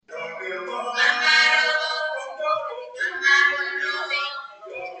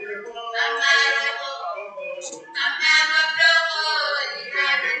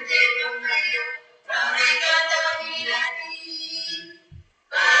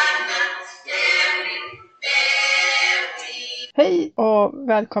och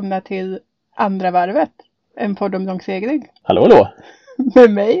välkomna till andra varvet, en podd om långsegling. Hallå, hallå!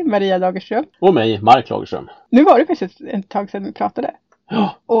 Med mig, Maria Lagerström. Och mig, Mark Lagerström. Nu var det faktiskt ett tag sedan vi pratade.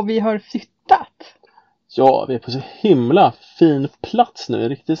 Ja. Och vi har flyttat. Ja, vi är på så himla fin plats nu,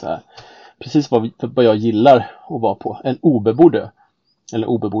 riktigt så här. Precis vad jag gillar att vara på. En obebodd ö. Eller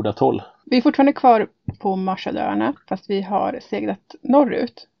obebodd atoll. Vi är fortfarande kvar på Marshallöarna, fast vi har seglat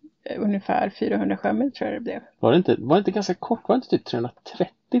norrut. Ungefär 400 sjömil tror jag det blev. Var det inte ganska kort? Var det inte typ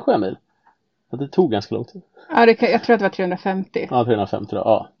 330 sjömil? Att det tog ganska lång tid. Ja, jag tror att det var 350. Ja, 350 då,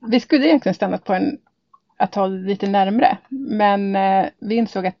 ja. Vi skulle egentligen stannat på en atoll lite närmre. Men vi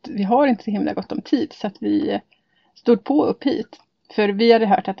insåg att vi har inte så himla gott om tid. Så att vi stod på upp hit. För vi hade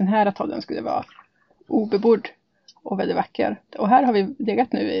hört att den här atollen skulle vara obebodd och väldigt vacker. Och här har vi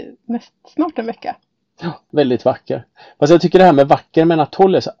legat nu i snart en vecka. Ja, väldigt vacker. Fast jag tycker det här med vacker med en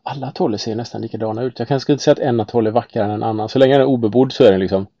atoll, så alla atoller ser nästan likadana ut. Jag kanske skulle inte säga att en atoll är vackrare än en annan. Så länge den är obebodd så är den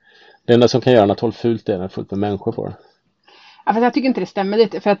liksom... Det enda som kan göra en atoll fult är att den är fullt med människor på den. Ja, fast jag tycker inte det stämmer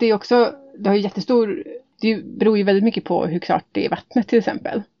lite. För att det är också... Det har ju jättestor... Det beror ju väldigt mycket på hur klart det är vattnet till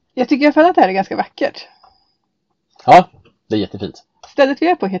exempel. Jag tycker i alla fall att det här är ganska vackert. Ja, det är jättefint. Stället vi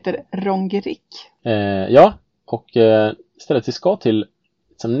är på heter Rongerik. Ja, och stället vi ska till...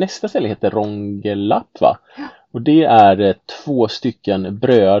 Som nästa ställe heter Rongelap, va? Ja. Och det är 2 stycken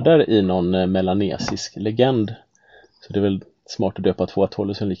bröder i någon melanesisk legend. Så det är väl smart att döpa 2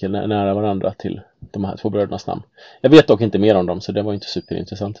 atoller som ligger nära varandra till de här 2 brödernas namn. Jag vet dock inte mer om dem, så det var inte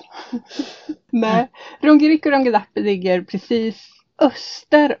superintressant. Nej, Rongerik och Rongelap ligger precis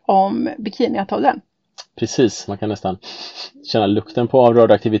öster om Bikiniatollen. Precis, man kan nästan känna lukten på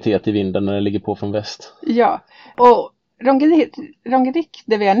radioaktivitet i vinden när den ligger på från väst. Ja, och Rongerik,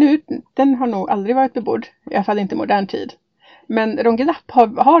 där vi är nu, den har nog aldrig varit bebodd. I alla fall inte i modern tid. Men Rongelap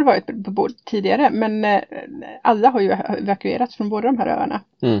har varit bebodd tidigare. Men alla har ju evakuerats från båda de här öarna.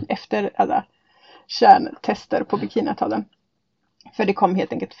 Efter alla kärntester på Bikiniatollen. För det kom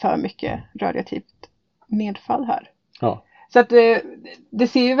helt enkelt för mycket radioaktivt nedfall här. Ja. Så att det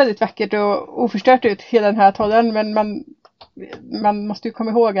ser ju väldigt vackert och oförstört ut hela den här atollen. Men man måste ju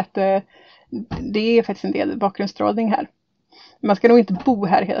komma ihåg att det är faktiskt en del bakgrundsstrålning här. Man ska nog inte bo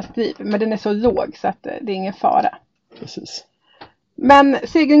här hela sitt liv. Men den är så låg så att det är ingen fara. Precis. Men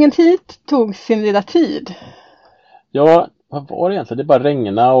seglingen hit tog sin lilla tid. Ja, vad var det egentligen? Det bara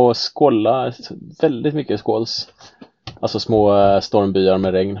regna och skålla. Väldigt mycket skåls. Alltså små stormbyar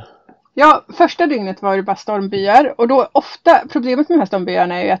med regn. Ja, första dygnet var det bara stormbyar. Och då ofta, problemet med de här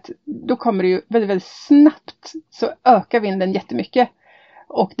stormbyarna är ju att då kommer det ju väldigt, väldigt snabbt. Så ökar vinden jättemycket.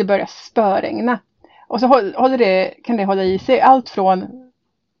 Och det börjar spöregna. Och så kan det hålla i sig allt från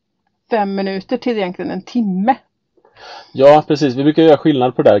 5 minuter till egentligen en timme. Ja, precis. Vi brukar göra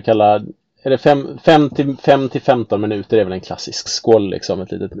skillnad på det där. Är det 5 till 15 minuter är väl en klassisk skål liksom.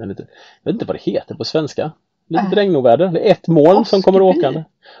 Jag vet inte vad det heter på svenska. Lite regnoväder. Det är ett moln som kommer åkande.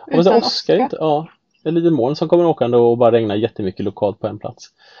 Och så åskar inte. Ja, det är lite moln som kommer åkande och bara regnar jättemycket lokalt på en plats.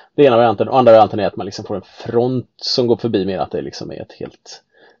 Det är ena varianten. Och andra varianten är att man liksom får en front som går förbi med att det liksom är ett helt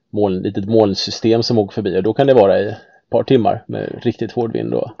litet molnsystem som åker förbi. Och då kan det vara i ett par timmar med riktigt hård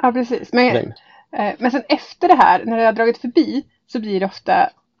vind och ja, precis. regn. Men sen efter det här, när det har dragit förbi, så blir det ofta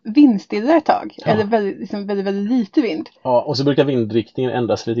vindstilla ett tag. Ja. Eller väldigt, väldigt lite vind. Ja, och så brukar vindriktningen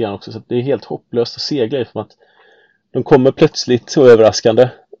ändras lite grann också. Så det är helt hopplöst att segla i. För att de kommer plötsligt så överraskande.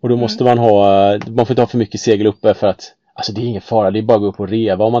 Och då måste man får inte ha för mycket segel uppe för att, alltså det är ingen fara, det är bara att gå upp och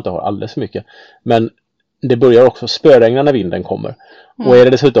reva om man inte har alldeles för mycket. Men det börjar också spöregna när vinden kommer. Och är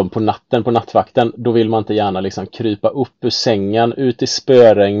det dessutom på natten, på nattvakten, då vill man inte gärna liksom krypa upp ur sängen, ut i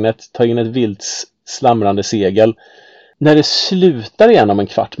spöregnet, ta in ett vilt slamrande segel. När det slutar igen om en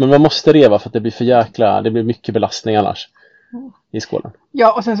kvart, men man måste reva för att det blir för jäkla, det blir mycket belastning annars i skålen.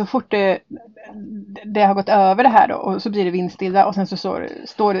 Ja, och sen så fort det har gått över det här då, och så blir det vindstilla och sen så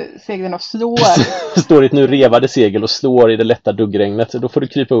står seglen och slår. Står det nu revade segel och slår i det lätta duggregnet. Då får du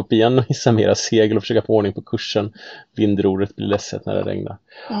krypa upp igen och hissa mera segel och försöka få ordning på kursen. Vindroret blir ledset när det regnar.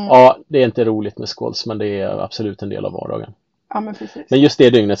 Ja, det är inte roligt med skåls, men det är absolut en del av vardagen. Ja, men precis. Men just det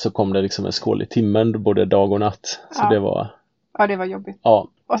dygnet så kom det liksom en skål i timmen, både dag och natt. Så det var... Ja, det var jobbigt. Ja.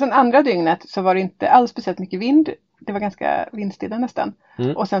 Och sen andra dygnet så var det inte alls speciellt mycket vind. Det var ganska vindstilla nästan.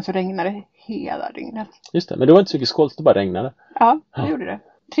 Och sen så regnade det hela dygnet. Just det, men det var inte så mycket skålt, det bara regnade. Ja, det gjorde det.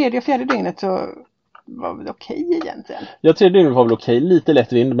 3:e och 4:e dygnet så var väl okej egentligen. Ja, 3:e dygnet var väl okej. Lite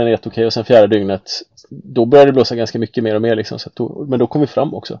lätt vind, men rätt okej. Och sen 4:e dygnet, då började det blåsa ganska mycket mer och mer. Liksom, så men då kom vi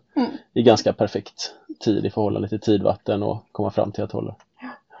fram också. I ganska perfekt tid i förhållande till tidvatten och komma fram till atollen.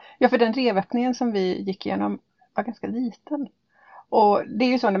 Ja, för den revöppningen som vi gick igenom var ganska liten. Och det är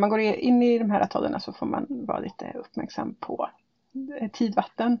ju så, när man går in i de här atollerna så får man vara lite uppmärksam på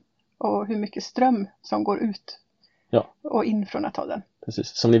tidvatten och hur mycket ström som går ut och in från atollen. Precis.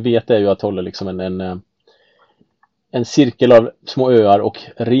 Som ni vet är ju atoller liksom en cirkel av små öar och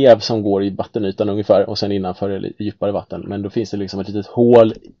rev som går i vattenytan ungefär och sen innanför är djupare vatten. Men då finns det liksom ett litet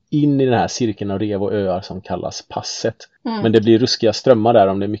hål in i den här cirkeln av rev och öar som kallas passet. Men det blir ruskiga strömmar där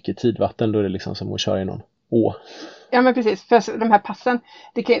om det är mycket tidvatten, då är det liksom som att köra i någon å. Ja men precis, för de här passen,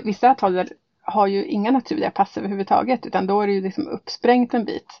 vissa atoller har ju inga naturliga pass överhuvudtaget, utan då är det ju liksom uppsprängt en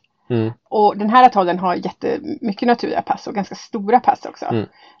bit. Och den här atollen har jättemycket naturliga pass och ganska stora pass också.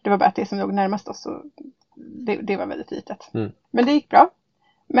 Det var bara att det som låg närmast oss, så det var väldigt litet. Men det gick bra.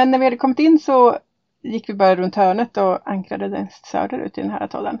 Men när vi hade kommit in så gick vi bara runt hörnet och ankrade längst söderut i den här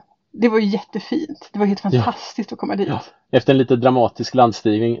atollen. Det var ju jättefint. Det var helt fantastiskt att komma dit. Ja. Efter en lite dramatisk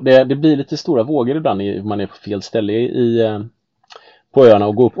landstigning. Det blir lite stora vågor ibland om man är på fel ställe på öarna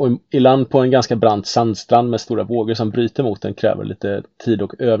och går upp i land på en ganska brant sandstrand med stora vågor som bryter mot den, kräver lite tid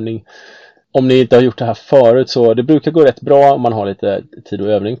och övning. Om ni inte har gjort det här förut så det brukar gå rätt bra om man har lite tid och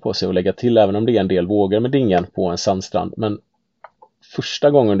övning på sig och lägga till, även om det är en del vågor med dingen på en sandstrand. Men första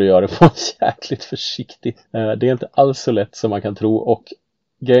gången du gör det, var jäkligt försiktigt. Det är inte alls så lätt som man kan tro, och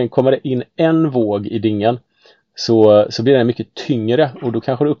grejen, kommer det in en våg i dingen så blir den mycket tyngre, och då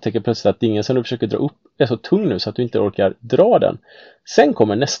kanske du upptäcker plötsligt att dingen som du försöker dra upp är så tung nu så att du inte orkar dra den. Sen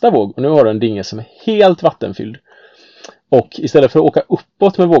kommer nästa våg och nu har du en dinge som är helt vattenfylld. Och istället för att åka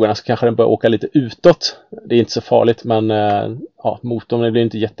uppåt med vågorna så kanske den börjar åka lite utåt. Det är inte så farligt, men motorn blir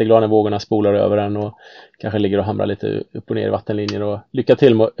inte jätteglad när vågorna spolar över den och kanske ligger och hamrar lite upp och ner i vattenlinjer. Och lycka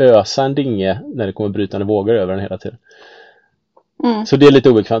till med att ösa en dinge när det kommer brytande vågor över den hela tiden. Så det är lite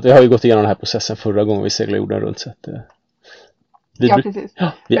obekvämt. Vi har ju gått igenom den här processen förra gången vi seglade jorden runt. Så att,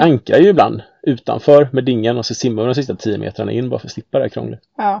 vi ankrar ju ibland utanför med dingen och så simmar vi de sista 10 metrarna in bara för att slippa det här krånglet.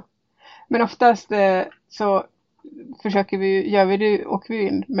 Ja, men oftast så åker vi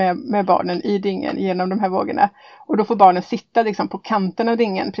in med barnen i dingen genom de här vågorna. Och då får barnen sitta liksom på kanten av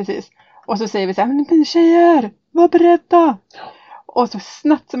dingen precis. Och så säger vi så här: men tjejer, var beredda! Och så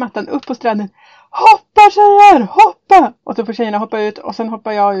snabbt som attan upp på stranden. Hoppa tjejer, hoppa! Och så får tjejerna hoppa ut och sen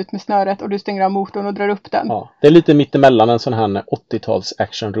hoppar jag ut med snöret och du stänger av motorn och drar upp den. Ja, det är lite mittemellan en sån här 80-tals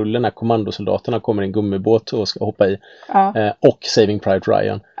actionrulle när kommandosoldaterna kommer i en gummibåt och ska hoppa i. Ja. Och Saving Private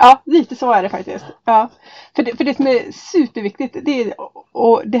Ryan. Ja, lite så är det faktiskt. Ja. För det som är superviktigt,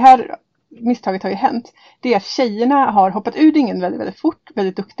 och det här misstaget har ju hänt, det är att tjejerna har hoppat ur dingen väldigt, väldigt fort,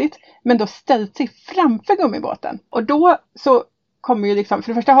 väldigt duktigt, men då ställt sig framför gummibåten. Och då så kommer ju liksom,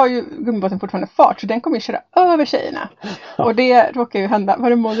 för det första har ju gummibåten fortfarande fart, så den kommer ju köra över tjejerna. Ja. Och det råkar ju hända. Var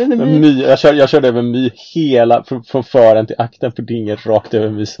det målet eller My? Jag körde över My hela, från fören till akten på dingen, rakt över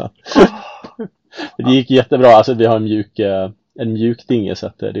Mysan. Det gick jättebra, alltså vi har en mjuk dinge, så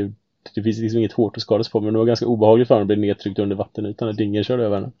att det finns liksom inget hårt att skadas på, men det var ganska obehagligt för att bli nedtryckt under vattenytan när dingen körde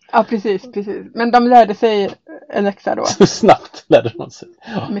över henne. Ja, precis. Men de lärde sig en läxa då. Så snabbt lärde man sig.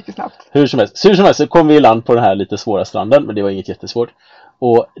 Ja. Mycket snabbt. Hur som helst så kom vi i land på den här lite svåra stranden, men det var inget jättesvårt.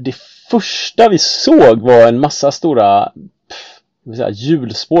 Och det första vi såg var en massa stora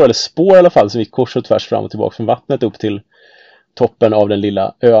hjulspår, eller spår i alla fall, som gick kors och tvärs fram och tillbaka från vattnet upp till toppen av den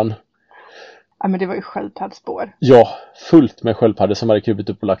lilla ön. Ja, men det var ju sköldpaddsspår. Ja, fullt med sköldpaddor som hade krupit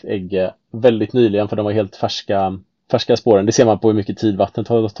upp och lagt ägg väldigt nyligen, för de var helt färska spåren. Det ser man på hur mycket tid vattnet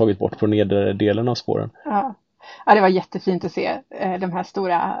har tagit bort på nedre delen av spåren. Ja, det var jättefint att se. De här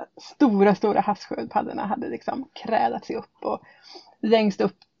stora havssköldpaddorna hade liksom krälat sig upp, och längst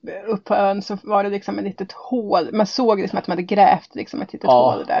upp på ön så var det liksom ett litet hål. Man såg liksom att man hade grävt liksom ett litet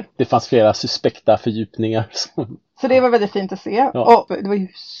hål där. Det fanns flera suspekta fördjupningar. Så det var väldigt fint att se. Ja. Och det var ju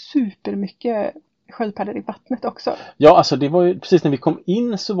supermycket sköldpaddor i vattnet också. Ja, alltså det var ju precis när vi kom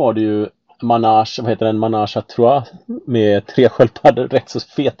in så var det ju manage à trois med 3 sköldpaddor, rätt så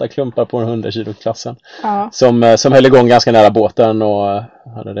feta klumpar på 100 kilo klassen. Ja. Som höll igång ganska nära båten och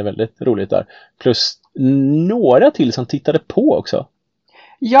hade det väldigt roligt där. Plus några till som tittade på också.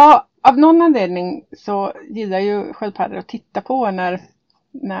 Ja, av någon anledning så gillar ju sköldpaddor att titta på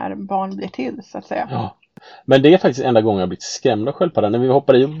när barn blir till, så att säga. Ja. Men det är faktiskt enda gången jag blivit skrämd av sköldpaddor. När vi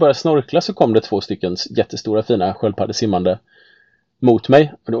hoppade i och började snorkla så kom det 2 stycken jättestora fina sköldpaddor simmande mot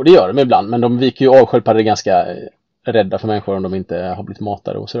mig. Och det gör de ibland, men de viker ju av. Sköldpaddor är ganska rädda för människor om de inte har blivit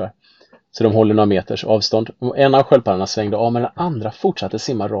matade och sådär. Så de håller några meters avstånd. Och en av sköldpaddorna svängde av, men den andra fortsatte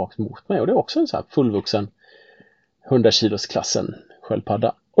simma rakt mot mig. Och det är också en så här fullvuxen 100 kilos klassen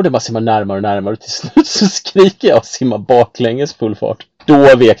sköldpadda. Och det bara simmar närmare och närmare. Och till slut så skriker jag och simmar baklänges full fart.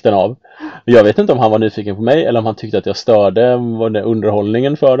 Då vek den av. Jag vet inte om han var nyfiken på mig, eller om han tyckte att jag störde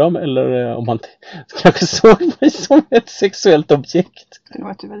underhållningen för dem, eller om han kanske såg mig som ett sexuellt objekt. Det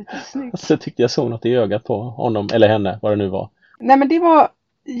var att du var lite snygg. Så tyckte jag såg något i ögat på honom, eller henne, vad det nu var. Nej, men det var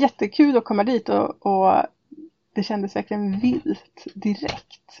jättekul att komma dit och det kändes verkligen vilt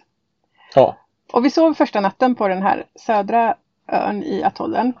direkt. Ja. Och vi sov första natten på den här södra ön i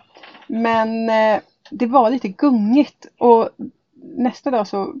atollen. Men det var lite gungigt och nästa dag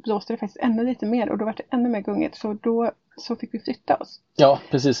så blåste det faktiskt ännu lite mer och då var det ännu mer gungigt, så då så fick vi flytta oss. Ja,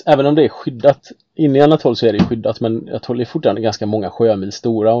 precis. Även om det är skyddat. Inne i en atoll så är det skyddat, men atoll är fortfarande ganska många sjömil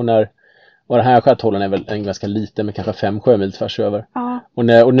stora och den här atollen är väl en ganska liten med kanske 5 sjömil tvärs över. Ja. Och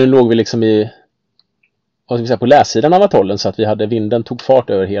nu låg vi liksom vad ska vi säga, på läsidan av atollen, så att vinden tog fart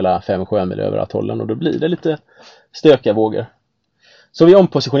över hela 5 sjömil över atollen och då blir det lite stökiga vågor. Så vi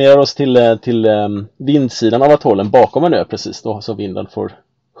ompositionerar oss till vindsidan av atollen bakom en ö precis då, så vinden får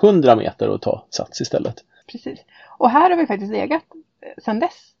 100 meter och ta sats istället. Precis. Och här har vi faktiskt legat sedan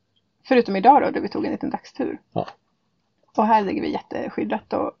dess. Förutom idag då vi tog en liten dagstur. Ja. Och här ligger vi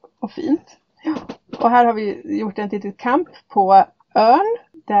jätteskyddat och fint. Ja. Och här har vi gjort en litet camp på ön.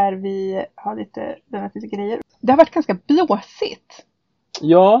 Där vi har lite grejer. Det har varit ganska blåsigt.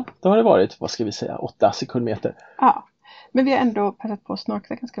 Ja, det har det varit. Vad ska vi säga? 8 sekundmeter. Ja. Men vi har ändå passat på att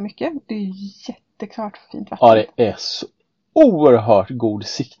snorkla ganska mycket. Det är jätteklart och fint vatten. Ja, det är så oerhört god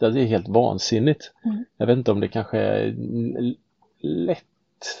sikta. Det är helt vansinnigt. Mm. Jag vet inte om det kanske är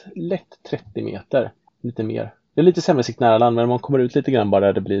lätt 30 meter. Lite mer. Det är lite sämre sikt nära land, men om man kommer ut lite grann bara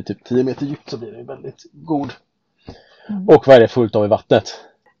där det blir typ 10 meter djupt så blir det väldigt god. Mm. Och vad är det fullt av i vattnet?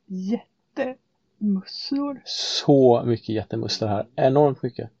 Jättemusslor. Så mycket jättemusslor här. Enormt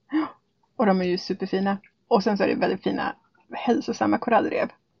mycket. Och de är ju superfina. Och sen så är det väldigt fina hälsosamma korallrev.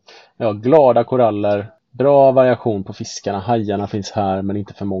 Ja, glada koraller. Bra variation på fiskarna. Hajarna finns här men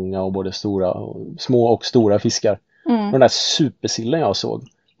inte för många. Och både små och stora fiskar. Mm. Och den där supersillen jag såg.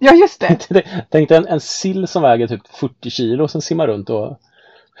 Ja, just det. Tänkte en sill som väger typ 40 kilo som simmar runt. Och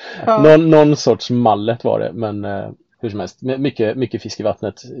någon sorts mallet var det. Men hur som helst. Mycket fisk i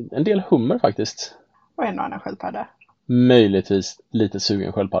vattnet. En del hummer faktiskt. Och en annan sköldpadda. Möjligtvis lite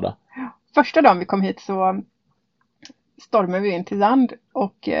sugen sköldpadda. Ja. Första dagen vi kom hit så stormade vi in till land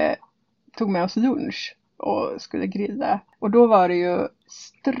och tog med oss lunch och skulle grilla. Och då var det ju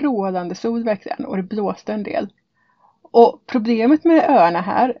strålande sol verkligen och det blåste en del. Och problemet med öarna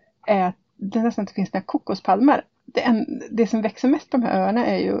här är att det nästan inte finns några kokospalmer. Det som växer mest på de här öarna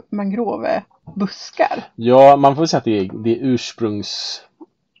är ju mangrovebuskar. Ja, man får säga att det är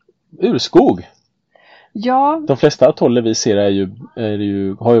urskog. Ja. De flesta atoller vi ser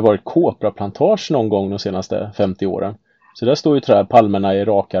har ju varit kopraplantage någon gång de senaste 50 åren. Så där står ju palmerna i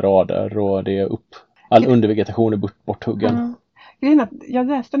raka rader och det är all undervegetation är borthuggen. Mm. Grejen är att jag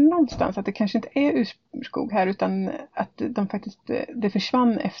läste någonstans att det kanske inte är urskog här utan att det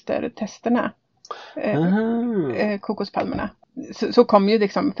försvann efter testerna. Kokospalmerna. Så kom ju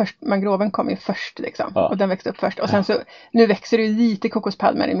liksom mangroven kom ju först liksom, och den växte upp först och sen så nu växer det ju lite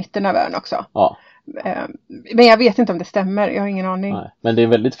kokospalmer i mitten av ön också. Ja. Men jag vet inte om det stämmer, jag har ingen aning. Nej, men det är en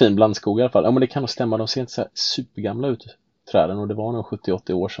väldigt fin blandskog i alla fall. Ja, men det kan nog stämma, de ser inte så här supergamla ut träden och det var nog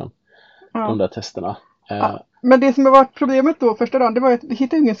 70-80 år sedan de där testerna. Ja. Men det som har varit problemet då första dagen, det var att vi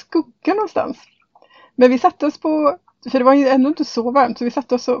hittade ingen skugga någonstans. Men vi satte oss för det var ju ändå inte så varmt, så vi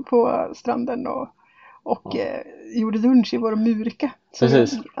satte oss på stranden och gjorde lunch i vår murika. Så vi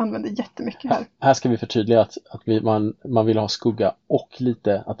använde jättemycket här. Här ska vi förtydliga att man vill ha skugga och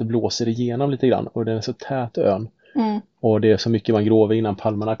lite att det blåser igenom lite grann. Och det är så tät ön. Mm. Och det är så mycket mangrove innan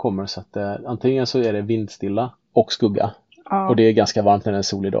palmerna kommer så att antingen så är det vindstilla och skugga. Ja. Och det är ganska varmt när det är en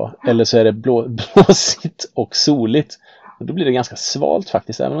solig dag. Eller så är det blåsigt och soligt. Och då blir det ganska svalt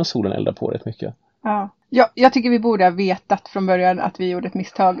faktiskt, även om solen eldar på rätt mycket. Ja, jag tycker vi borde ha vetat från början att vi gjorde ett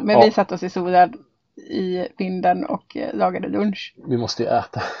misstag. Men vi satt oss i solen i vinden och lagade lunch. Vi måste ju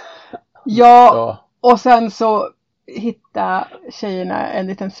äta. Ja, och sen så hittade tjejerna en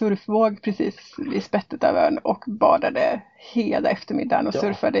liten surfvåg precis vid spettet av ön och badade hela eftermiddagen och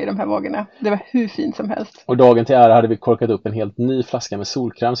surfade i de här vågorna. Det var hur fint som helst. Och dagen till ära hade vi korkat upp en helt ny flaska med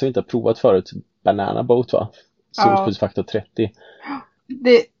solkräm som vi inte har provat förut. Banana boat, va? Solskyddsfaktor 30.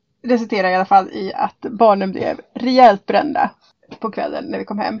 Det resulterade i alla fall i att barnen blev rejält brända på kvällen när vi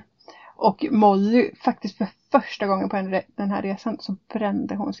kom hem. Och Molly, faktiskt för första gången på den här resan, så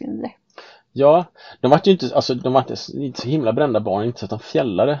brände hon sin läpp. Ja, de var inte så himla brända barn, inte så att de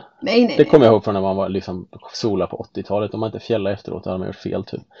fjällade. Nej. Det kommer jag ihåg från när man var liksom sola på 80-talet. De var inte fjällade efteråt, hade man gjort fel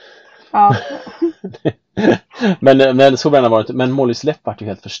typ. Ja. men så brända var det inte. Men Mollys läpp var ju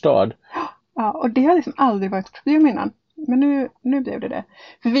helt förstörd. Ja, och det har liksom aldrig varit ett problem innan. Men nu blev det.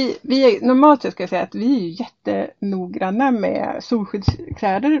 För vi är, normalt sett ska jag säga att vi är ju jättenoggranna med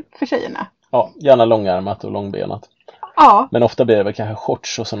solskyddskläder för tjejerna. Ja, gärna långärmat och långbenat. Ja. Men ofta blir det väl kanske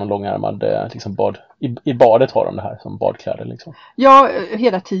shorts och så någon långärmad liksom i badet har de det här som badkläder liksom. Ja,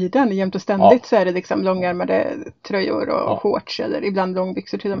 hela tiden, jämt och ständigt så är det liksom långärmade tröjor och shorts eller ibland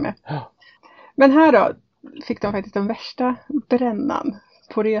långbyxor till och med. Ja. Men här då fick de faktiskt den värsta brännan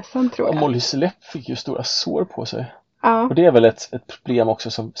på resan, tror jag. Och Mollys läpp fick ju stora sår på sig. Ja. Och det är väl ett problem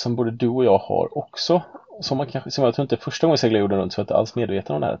också som både du och jag har också. Som jag tror inte första gången jag seglade jorden runt så var jag inte alls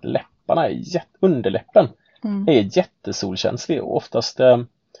medveten om det här. Att läpparna underläppen är jättesolkänslig. Och oftast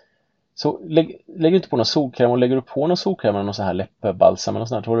så lägger du inte på någon solkräm, och lägger du på någon solkräm eller någon sån här läppbalsam eller något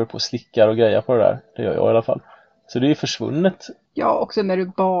sånt här, så håller du på och slickar och grejer på det där. Det gör jag i alla fall. Så det är försvunnet. Ja, också när du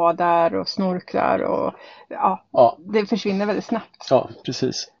badar och snorklar och det försvinner väldigt snabbt. Ja,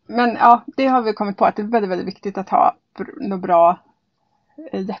 precis. Men det har vi kommit på att det är väldigt, väldigt viktigt att ha något bra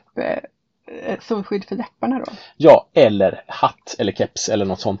solskydd för läpparna då. Ja, eller hatt eller keps eller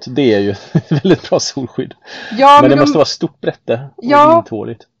något sånt. Det är ju väldigt bra solskydd. Ja, men det måste vara stort brätte och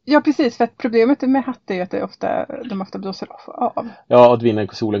vindtåligt. Ja, precis. För att problemet med hatt är ju att de ofta blåser av. Ja, att vinden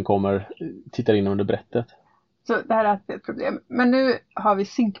och solen tittar in under brättet. Så det här är alltid ett problem. Men nu har vi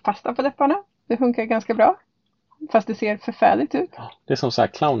zinkpasta på läpparna. Det funkar ganska bra. Fast det ser förfärligt ut. Det är som så här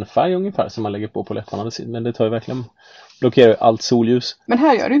clownfärg ungefär som man lägger på läpparna. Men det tar ju verkligen, blockerar allt solljus. Men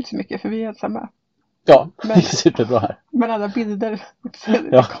här gör det inte så mycket för vi är ensamma. Ja, det är superbra här. Men alla bilder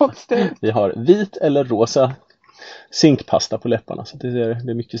ser konstiga ut. Vi har vit eller rosa zinkpasta på läpparna. Så det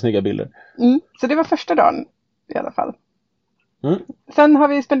är mycket snygga bilder. Så det var första dagen i alla fall. Sen har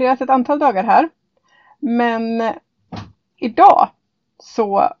vi spenderat ett antal dagar här. Men idag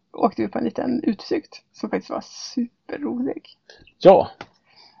så åkte vi på en liten utflykt som faktiskt var superrolig. Ja.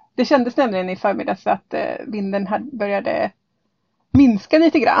 Det kändes nämligen i förmiddags att vinden började minska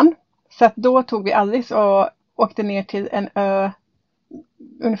lite grann. Så att då tog vi Alice och åkte ner till en ö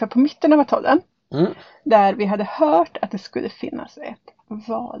ungefär på mitten av atollen. Där vi hade hört att det skulle finnas ett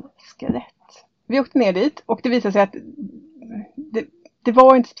valskelett. Vi åkte ner dit och det visade sig att det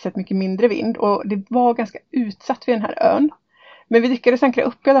var inte speciellt mycket mindre vind och det var ganska utsatt vid den här ön. Men vi lyckades ankra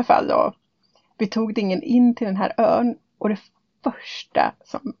upp i alla fall och vi tog dingen in till den här ön. Och det första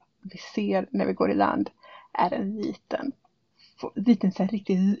som vi ser när vi går i land är en liten så här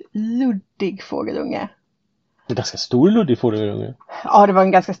riktigt luddig fågelunge. En ganska stor luddig fågelunge. Ja, det var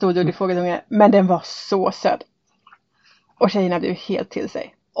en ganska stor luddig fågelunge. Men den var så söt. Och tjejerna blev helt till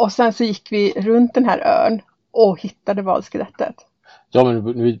sig. Och sen så gick vi runt den här ön och hittade valskelettet. Ja, men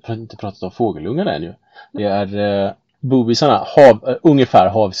nu har vi inte pratat om fågelungarna än ju. Det är bobisarna, ungefär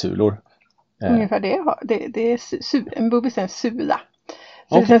havsulor. Ungefär det är en bobis är en sula.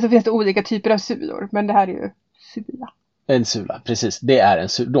 Sen så finns det olika typer av sulor, men det här är ju sula. En sula, precis. Det är en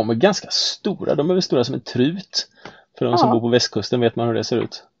sula. De är ganska stora. De är väl stora som en trut. För de som bor på västkusten vet man hur det ser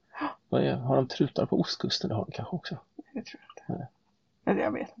ut. Har de trutar på ostkusten? Det har de kanske också. Det tror jag inte. Eller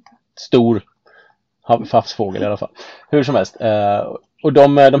jag vet inte. Stor havsfågel i alla fall. Hur som helst. Och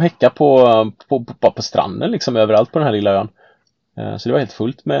de häckar på stranden liksom överallt på den här lilla ön. Så det var helt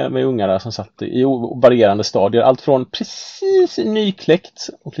fullt med ungar där som satt i varierande stadier. Allt från precis nykläckt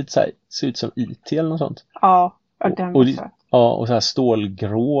och lite så här, ser ut som IT eller något sånt. Ja, och så här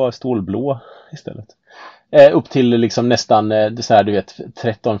stålblå istället. Upp till liksom nästan så här, du vet,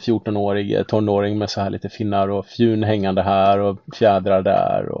 13-14-årig tonåring med så här lite finnar och fjun hängande här och fjädrar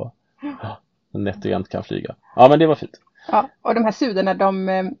där och nätt och jämt kan flyga. Ja, men det var fint. Ja, och de här sulorna,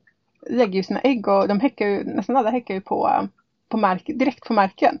 de lägger ju sina ägg och de häckar ju, nästan alla häckar ju på direkt på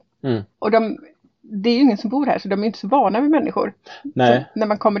marken. Och det är ju ingen som bor här så de är inte så vana vid människor. Nej. Så när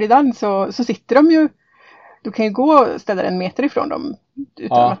man kommer i land så sitter de ju, du kan ju gå och ställa en meter ifrån dem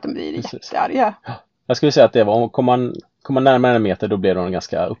utan att de blir jättearga. Jag skulle säga att det var, kom man närmare en meter då blev de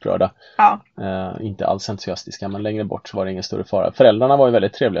ganska upprörda. Ja. Inte alls entusiastiska, men längre bort så var det ingen större fara. Föräldrarna var ju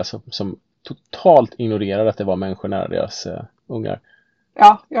väldigt trevliga som totalt ignorerade att det var människor nära deras ungar.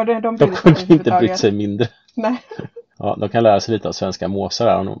 Ja, de kunde inte brytt sig mindre. Nej. Ja, de kan lära sig lite av svenska måsar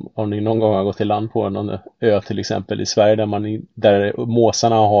här. Om ni någon gång har gått i land på någon ö till exempel i Sverige där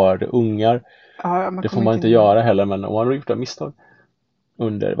måsarna har ungar. Ja, det får man inte göra heller, men om man har gjort ett misstag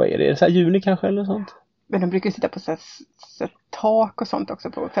under, vad är det, så här juni kanske eller sånt. Men de brukar sitta på så tak och sånt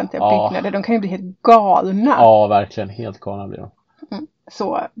också på offentliga byggnader. De kan ju bli helt galna. Ja, verkligen. Helt galna blir de.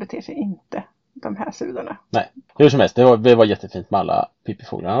 Så beter sig inte de här sulorna. Nej, hur som helst. Det var jättefint med alla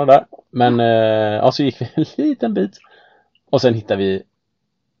pippifåglarna där. Men så gick vi en liten bit. Och sen hittade vi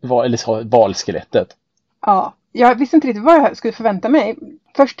valskelettet. Ja, jag visste inte riktigt vad jag skulle förvänta mig.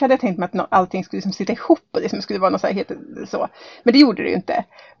 Först hade jag tänkt mig att allting skulle liksom sitta ihop och det skulle vara något så här helt så. Men det gjorde det ju inte.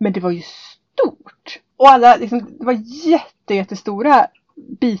 Men det var ju stort. Och alla liksom, det var jättestora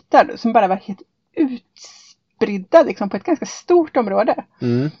bitar som bara var helt utspridda liksom, på ett ganska stort område.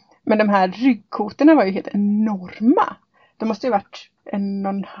 Men de här ryggkotorna var ju helt enorma. De måste ju varit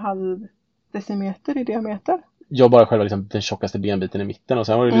 1,5 decimeter i diameter. Jag bara själva liksom den tjockaste benbiten i mitten. Och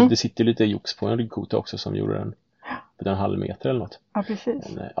sen var det, det sitter lite jox på en ryggkota också som gjorde den 1,5 meter eller något. Ja, precis.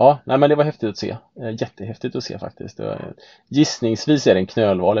 Men, ja, nej, men det var häftigt att se. Jättehäftigt att se faktiskt. Gissningsvis är det en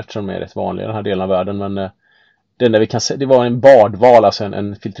knölval eftersom de är rätt vanliga i den här delen av världen. Men det enda vi kan se, det var en bardval, alltså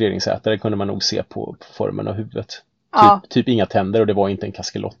en filtreringsätare kunde man nog se på formen av huvudet. Ja. Typ inga tänder och det var inte en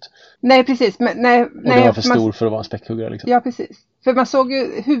kaskelott. Nej, precis. Men, nej, och det var för stor för att vara en späckhuggare. Liksom. Ja, precis. För man såg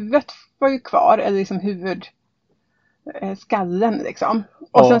ju, huvudet var ju kvar, eller liksom skallen liksom.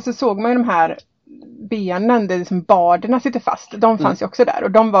 Och sen så såg man ju de här benen där liksom barderna sitter fast. De fanns ju också där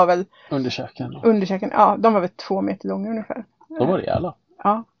och de var väl underkäken, ja, de var väl 2 meter långa ungefär. De var rejäla.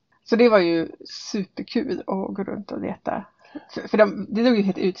 Ja, så det var ju superkul att gå runt och leta. För det låg ju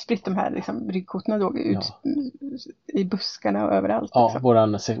helt utspritt, de här liksom, ryggkotorna låg ju ut i buskarna och överallt. Ja,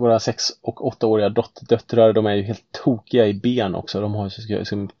 liksom. våra 6- och 8-åriga döttrar, de är ju helt tokiga i ben också. De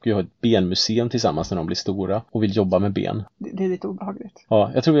ska ha ett benmuseum tillsammans när de blir stora och vill jobba med ben. Det är lite obehagligt.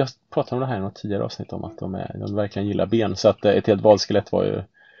 Ja, jag tror vi har pratat om det här i något tidigare avsnitt om att de verkligen gillar ben. Så att ett helt valskelett var ju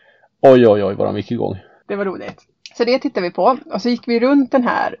oj vad de gick igång. Det var roligt. Så det tittade vi på och så gick vi runt den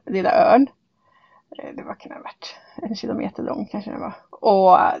här lilla ön. Det var kunde ha varit 1 kilometer lång kanske det var.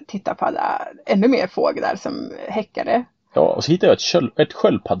 Och titta på alla ännu mer fåglar som häckade. Ja, och så hittade jag ett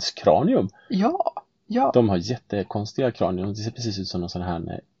sköldpaddskranium. Ja. De har jättekonstiga kranium. Det ser precis ut som någon sån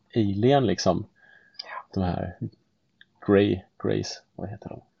här alien liksom. Ja. De här Greys, vad heter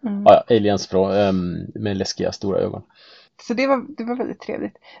de? Ja, aliens med läskiga stora ögon. Så det var väldigt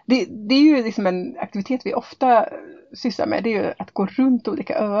trevligt. Det är ju liksom en aktivitet vi ofta sysslar med. Det är ju att gå runt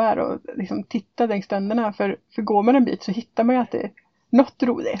olika öar och liksom titta längs stränderna. För går man en bit så hittar man ju alltid något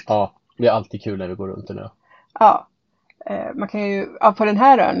roligt. Ja, det är alltid kul när vi går runt en ö. Ja, man kan ju, på den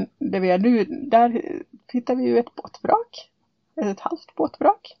här ön där vi är nu, där hittar vi ju ett båtvrak. Ett halvt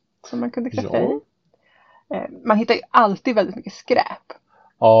båtvrak som man kunde klättra i. Man hittar ju alltid väldigt mycket skräp.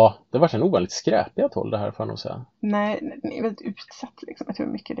 Ja, det var en ovanligt skräpig atoll det här, får jag nog säga. Nej, det är väldigt utsatt liksom. Jag tror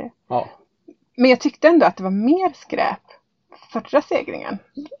mycket det. Ja. Men jag tyckte ändå att det var mer skräp förra seglingen.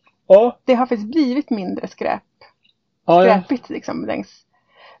 Ja. Det har faktiskt blivit mindre skräpigt liksom längs.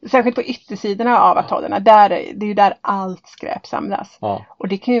 Särskilt på yttersidorna av atollerna. Det är ju där allt skräp samlas. Ja. Och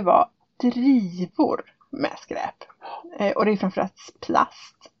det kan ju vara drivor med skräp. Och det är framförallt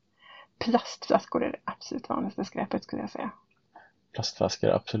plast. Plastflaskor är det absolut vanligaste skräpet skulle jag säga. Plastflaskor,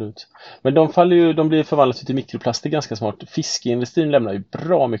 absolut. Men de blir förvandlade till mikroplaster ganska smart. Fiskeindustrin lämnar ju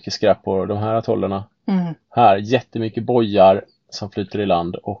bra mycket skräp på de här atollerna. Här, jättemycket bojar som flyter i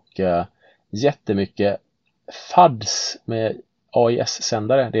land och jättemycket FADs med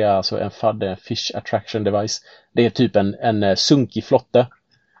AIS-sändare. Det är alltså en FAD, en Fish Attraction Device. Det är typ en sunkig flotte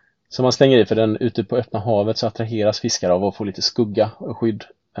som man slänger i för den ute på öppna havet så attraheras fiskar av att få lite skugga och skydd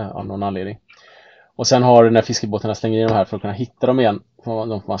av någon anledning. Och sen när fiskebåtarna slänger i de här för att kunna hitta dem igen,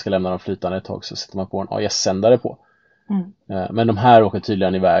 om man ska lämna dem flytande ett tag, så sätter man på en AIS-sändare på. Men de här åker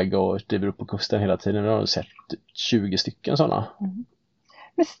tydligen iväg och driver upp på kusten hela tiden. Jag har sett 20 stycken sådana.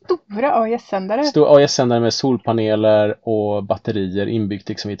 Med stora AIS-sändare? Stora AIS-sändare med solpaneler och batterier inbyggt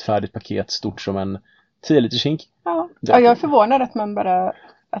liksom i ett färdigt paket stort som en 10 liters hink. Ja, jag är förvånad att man bara...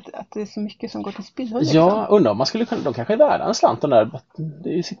 Att det är så mycket som går till spillo. Liksom. Ja, undrar om man skulle kunna... De kanske är värda en slant, där.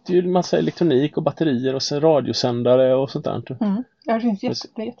 Det sitter ju en massa elektronik och batterier och så radiosändare och sånt där. Ja, det finns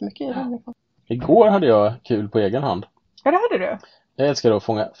jättemycket i den. Liksom. Igår hade jag kul på egen hand. Ja, det hade du. Jag älskar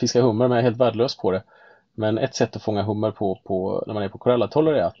att fiska hummer, men jag är helt värdelös på det. Men ett sätt att fånga hummer på när man är på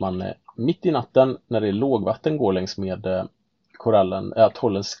korallatoller är att man mitt i natten, när det är lågvatten, går längs med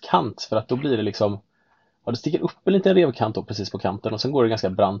atollens kant. För att då blir det liksom... Ja, det sticker upp en liten revkant då precis på kanten och sen går det ganska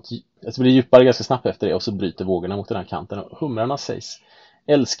brant, alltså det blir djupare ganska snabbt efter det och så bryter vågorna mot den här kanten. Och humrarna sägs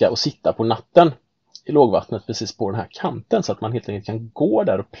älska att sitta på natten i lågvattnet precis på den här kanten så att man helt enkelt kan gå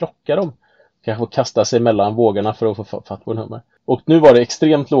där och plocka dem. Kanske få kasta sig mellan vågorna för att få fatt på en hummer. Och nu var det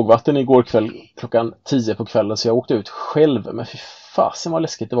extremt lågvatten igår kväll klockan 10 på kvällen så jag åkte ut själv. Men fy fasen vad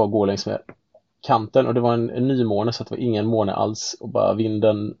läskigt det var att gå längs med kanten och det var en nymåne så att det var ingen måne alls och bara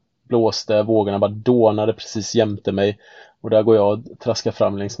vinden blåste, vågorna bara dånade precis jämte mig och där går jag och traskar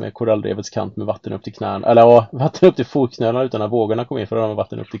fram längs med korallrevets kant med vatten upp till knäna, eller ja, vatten upp till fotknölarna utan att vågorna kom in för att de har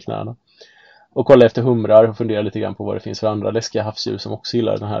vatten upp till knäna och kolla efter humrar och fundera lite grann på vad det finns för andra läskiga havsdjur som också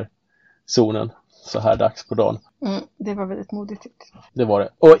gillar den här zonen så här dags på dagen. Det var väldigt modigt. Det var det.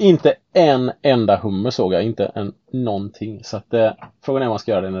 Och inte en enda hummer såg jag, inte någonting. Så att frågan är om man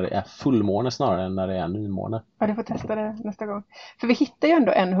ska göra det när det är fullmåne snarare än när det är nymåne. Ja, du får testa det nästa gång. För vi hittade ju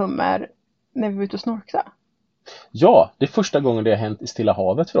ändå en hummer när vi var ute och snorkla. Ja, det är första gången det har hänt i Stilla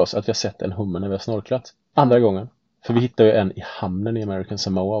havet för oss att vi har sett en hummer när vi har snorklat. Andra gången. För vi hittade ju en i hamnen i American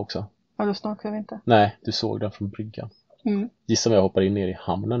Samoa också. Ja, då snorklade vi inte. Nej, du såg den från bryggan. Gissa om jag hoppar in ner i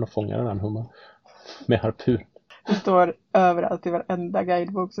hamnen och fångar den hummer. Med harpun. Det står överallt i varenda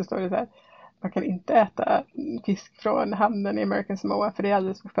guidebok så står det så här. Man kan inte äta fisk från hamnen i American Samoa för det är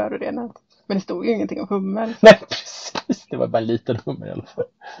alldeles för förorenat. Men det stod ju ingenting om hummer. Nej, precis. Det var bara en liten hummer i alla fall.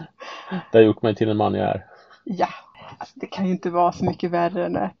 Det har gjort mig till en man jag är. Ja, alltså det kan ju inte vara så mycket värre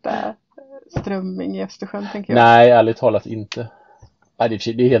än att äta strömming i Östersjön, tänker jag. Nej, ärligt talat inte. Nej, det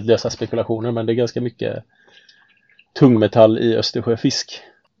är helt lösa spekulationer, men det är ganska mycket tungmetall i Östersjöfisk.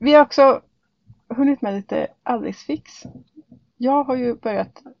 Vi har också hunnit med lite Alice-fix. Jag har ju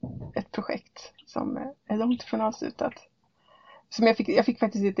börjat ett projekt som är långt ifrån avslutat. Som jag fick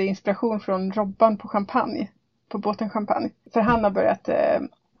faktiskt lite inspiration från Robban på båten Champagne. För han har börjat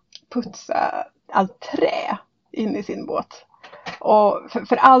putsa allt trä in i sin båt. Och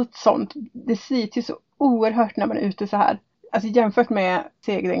för allt sånt, det slits ju så oerhört när man är ute så här. Alltså jämfört med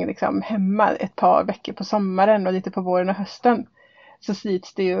segling liksom hemma ett par veckor på sommaren och lite på våren och hösten. Så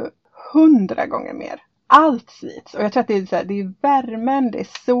slits det ju 100 gånger mer. Allt slits. Och jag tror att det är, så här, det är värmen, det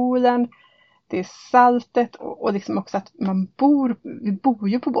är solen, det är saltet och liksom också att vi bor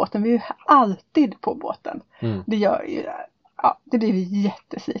ju på båten. Vi är ju alltid på båten. Det gör ju, det blir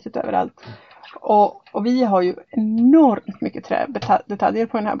jätteslitet överallt. Och vi har ju enormt mycket trädetaljer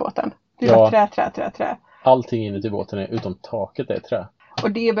på den här båten. Det är bara trä. Allting inuti båten är utom taket är trä.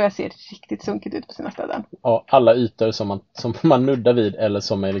 Och det börjar se riktigt sunkigt ut på sina ställen. Ja, alla ytor som man nuddar vid eller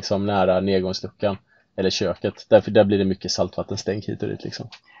som är liksom nära nedgångsluckan eller köket. Därför där blir det mycket saltvattenstänk hit och dit liksom.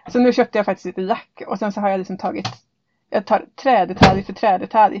 Så nu köpte jag faktiskt lite lack och sen så har jag liksom jag tar trädetalj för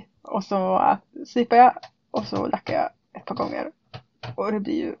trädetalj och så slipar jag och så lackar jag ett par gånger. Och det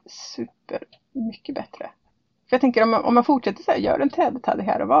blir ju super mycket bättre. För jag tänker om man fortsätter så här, gör en trädetalj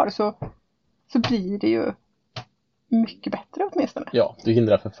här och var så blir det ju mycket bättre åtminstone. Ja, du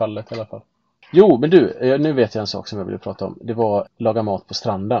hindrar förfallet i alla fall. Jo, men du, nu vet jag en sak som jag ville prata om. Det var laga mat på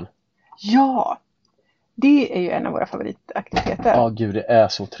stranden. Ja, det är ju en av våra favoritaktiviteter. Ja, gud, det är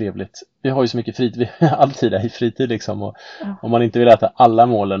så trevligt. Vi har ju så mycket fritid, vi har alltid i fritid liksom. Och om man inte vill äta alla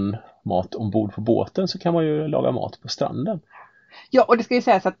målen mat ombord på båten så kan man ju laga mat på stranden. Ja, och det ska ju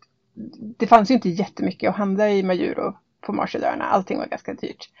sägas att det fanns ju inte jättemycket att handla i Majuro på Marshallöarna. Allting var ganska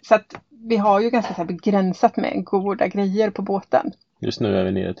dyrt. Så att vi har ju ganska så här begränsat med goda grejer på båten. Just nu är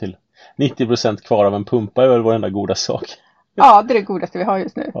vi nere till 90% kvar av en pumpa över varenda goda sak. Ja, det är det godaste vi har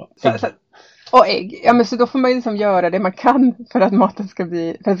just nu. Ja, och ägg. Ja, men så då får man ju liksom göra det man kan för att maten ska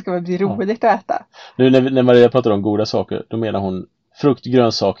bli roligt att äta. Nu när Maria pratar om goda saker, då menar hon frukt,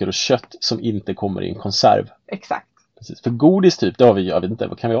 grönsaker och kött som inte kommer i en konserv. Exakt. Precis. För godis typ, det har vi, jag vet inte,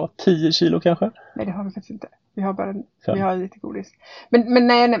 vad kan vi ha? 10 kilo kanske? Nej, det har vi faktiskt inte. Vi har lite godis. Men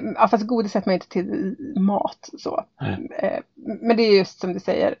nej, fast godis sätter man inte till mat så. Men det är just som du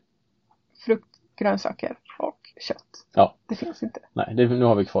säger, frukt, grönsaker och kött. Ja. Det finns inte. Nej, nu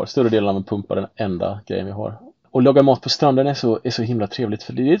har vi kvar. Större delen av en pumpa, den enda grejen vi har. Och laga mat på stranden är så himla trevligt.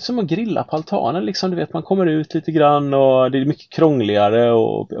 För det är som att grilla på altanen liksom. Du vet, man kommer ut lite grann och det är mycket krångligare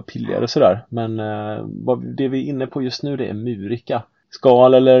och pilligare och sådär. Men det vi är inne på just nu, det är murika.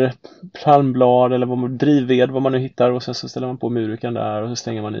 Skal eller palmblad eller drivved, vad man nu hittar. Och sen så ställer man på murikan där och så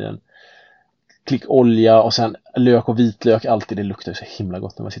stänger man i en klick olja och sen lök och vitlök. Alltid, det luktar så himla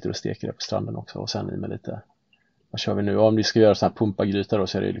gott när man sitter och steker det på stranden också. Och sen i med lite, vad kör vi nu? Om vi ska göra sån här pumpagryta då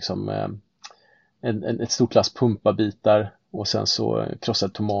så är det liksom ett stort glass pumpabitar och sen så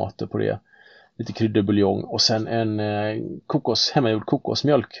krossade tomater på det. Lite krydderbuljong och sen en hemmagjord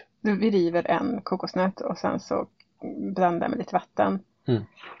kokosmjölk. Vi river en kokosnöt och sen så blandar med lite vatten.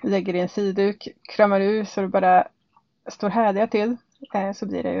 Lägger i en siduk, kramar ur så det bara står härliga till. Så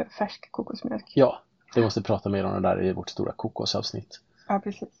blir det ju färsk kokosmjölk. Ja, vi måste prata mer om det där i vårt stora kokosavsnitt. Ja,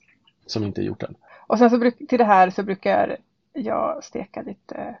 precis. Som inte är gjort än. Och sen så till det här så brukar jag steka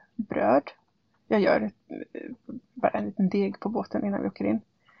lite bröd. Jag gör bara en liten deg på båten innan vi åker in.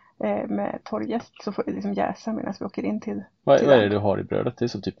 Med torrjäst så får vi liksom jäsa medan vi åker in till Vad är det du har i brödet? Det är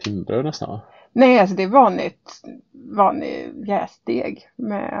som typ pinnbröd nästan, va? Nej, alltså det är vanlig jästdeg.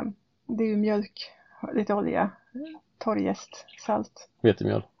 Det är ju mjölk, lite olja, torrjäst, salt.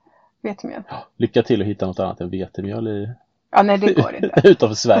 Vetemjöl. Ja, lycka till att hitta något annat än vetemjöl i... Ja, nej, det går inte.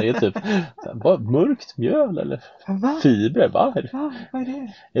 Utanför Sverige typ. Bara mörkt mjöl eller fibrer, va? Vad är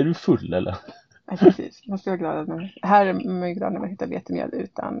det? Är du full eller? Ja, precis. Man ska vara glad att här är man glad när man hittar vetemjöl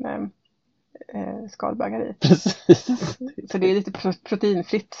utan skalbaggar i. Precis. Så det är lite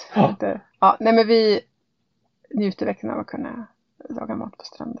proteinfritt. Ja. Nej, men vi njuter verkligen av att kunna laga mat på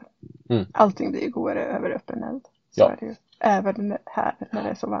stranden. Mm. Allting blir ju godare över öppen eld. Så Ja. är det ju. Även här när det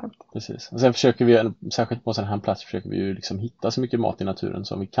är så varmt. Precis. Och sen försöker vi, särskilt på sån här plats, försöker vi ju liksom hitta så mycket mat i naturen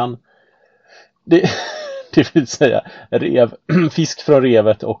som vi kan. Det vill säga fisk från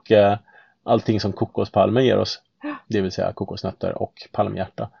revet och allting som kokospalmen ger oss. Det vill säga kokosnötter och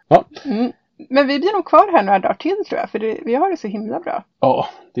palmhjärta. Ja. Mm. Men vi blir nog kvar här några dagar till tror jag. För vi har det så himla bra. Ja,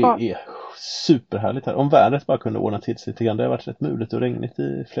 det är superhärligt här. Om vädret bara kunde ordna till sig lite grann. Det har varit rätt muligt och regnigt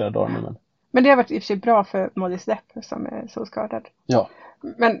i flera dagar nu. Men det har varit i och för sig bra för Mollys Depp som är så skadad. Ja.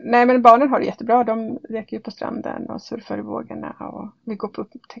 Men barnen har det jättebra. De leker ju på stranden och surfar i vågorna. Och vi går på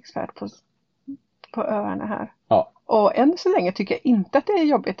upptäcktsfärd på öarna här. Ja. Och än så länge tycker jag inte att det är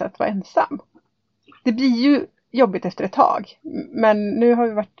jobbigt att vara ensam. Det blir ju jobbigt efter ett tag. Men nu har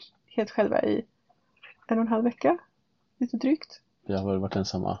vi varit helt själva i 1,5 vecka. Lite drygt. Vi har varit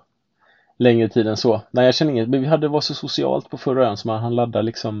ensamma längre tid än så. Nej, jag känner inget. Men vi var så socialt på förra ön som han laddade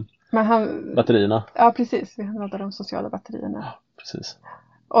liksom batterierna. Ja, precis. Vi laddade de sociala batterierna. Ja, precis.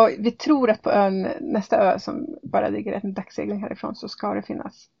 Och vi tror att på ön, nästa ö som bara ligger en dagssegling härifrån, så ska det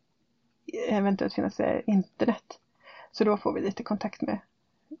eventuellt finnas internet. Så då får vi lite kontakt med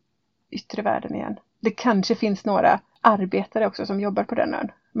yttre världen igen. Det kanske finns några arbetare också som jobbar på den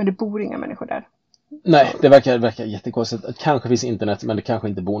ön. Men det bor inga människor där. Nej, det verkar jättekonstigt. Det kanske finns internet, men det kanske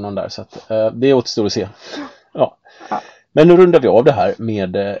inte bor någon där. Så att, det återstår att se. Ja. Men nu rundar vi av det här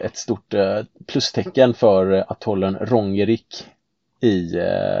med ett stort plustecken för atollen Rongerik i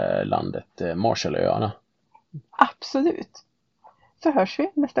landet Marshallöarna. Absolut. Så hörs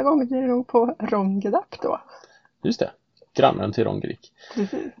vi nästa gång. Blir det nog på Rongedapp då. Just det. Grannen till Rongerik.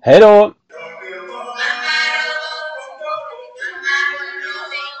 Precis. Hej då!